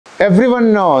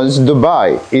Everyone knows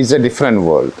Dubai is a different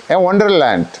world, a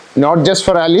wonderland, not just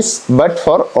for Alice, but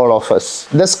for all of us.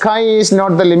 The sky is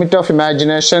not the limit of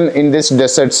imagination in this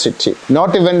desert city,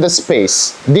 not even the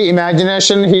space. The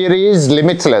imagination here is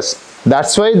limitless.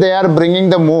 That's why they are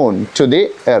bringing the moon to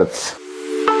the earth.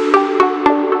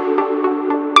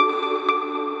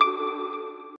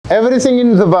 Everything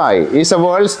in Dubai is the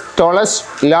world's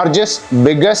tallest, largest,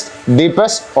 biggest,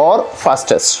 deepest or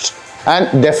fastest.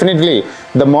 And definitely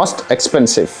the most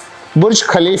expensive. Burj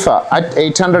Khalifa at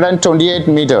 828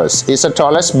 meters is the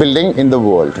tallest building in the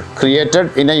world.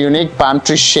 Created in a unique palm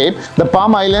tree shape, the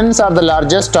Palm Islands are the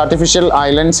largest artificial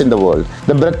islands in the world.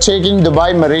 The breathtaking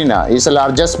Dubai Marina is the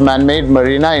largest man-made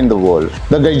marina in the world.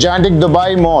 The gigantic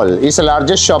Dubai Mall is the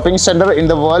largest shopping center in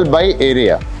the world by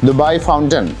area. Dubai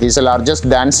Fountain is the largest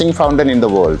dancing fountain in the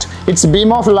world. Its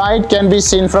beam of light can be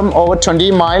seen from over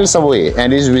 20 miles away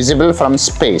and is visible from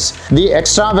space. The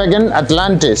extravagant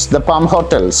Atlantis, the Palm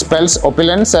Hotel, spells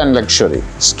opulence and luxury.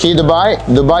 Ski Dubai,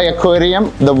 Dubai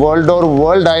Aquarium, the Waldorf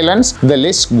World Islands, the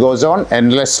list goes on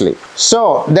endlessly.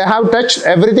 So they have touched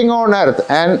everything on earth,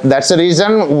 and that's the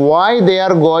reason why they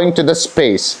are going to the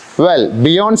space. Well,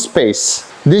 beyond space.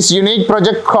 This unique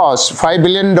project cost $5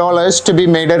 billion to be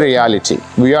made a reality.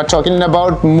 We are talking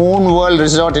about Moon World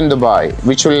Resort in Dubai,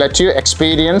 which will let you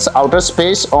experience outer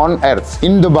space on Earth.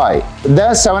 In Dubai, the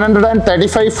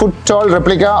 735-foot tall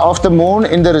replica of the moon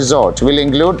in the resort will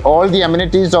include all the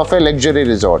amenities of a luxury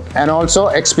resort and also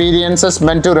experiences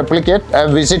meant to replicate a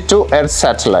visit to Earth's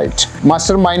satellite.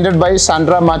 Masterminded by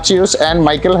Sandra Matthews and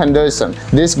Michael Henderson,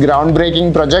 this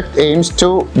groundbreaking project aims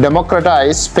to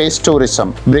democratize space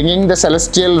tourism, bringing the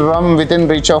celestial realm within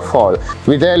reach of all,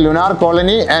 with a lunar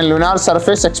colony and lunar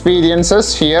surface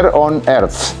experiences here on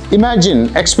Earth.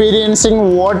 Imagine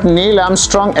experiencing what Neil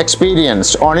Armstrong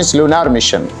experienced on his lunar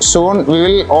mission. Soon we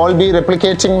will all be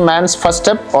replicating man's first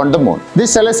step on the moon.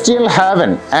 This celestial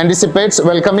haven anticipates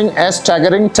welcoming a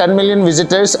staggering 10 million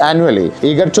visitors annually,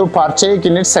 eager to partake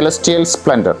in its celestial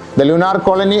splendor. The lunar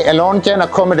colony alone can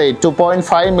accommodate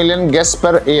 2.5 million guests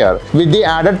per year, with the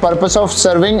added purpose of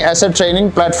serving as a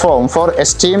training platform for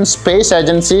esteemed space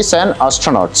agencies and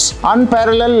astronauts.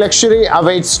 Unparalleled luxury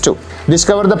awaits too.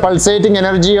 Discover the pulsating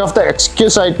energy of the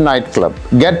exquisite nightclub.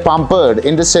 Get pampered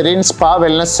in the serene spa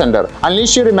wellness center.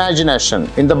 Unleash your imagination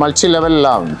in the multi-level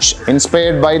lounge,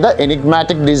 inspired by the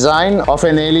enigmatic design of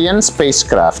an alien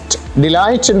spacecraft.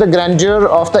 Delight in the grandeur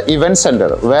of the event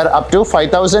center, where up to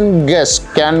 5,000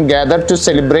 guests can gather to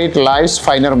celebrate life's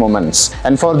finer moments.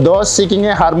 And for those seeking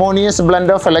a harmonious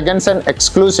blend of elegance and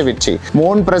exclusivity,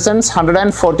 Moon presents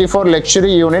 144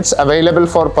 luxury units available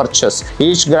for purchase,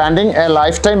 each granting a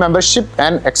lifetime membership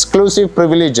and exclusive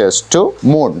privileges to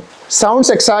Moon. Sounds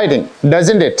exciting,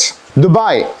 doesn't it?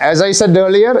 Dubai, as I said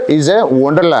earlier, is a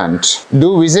wonderland.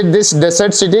 Do visit this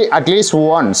desert city at least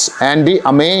once and be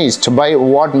amazed by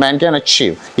what man can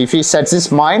achieve if he sets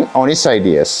his mind on his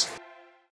ideas.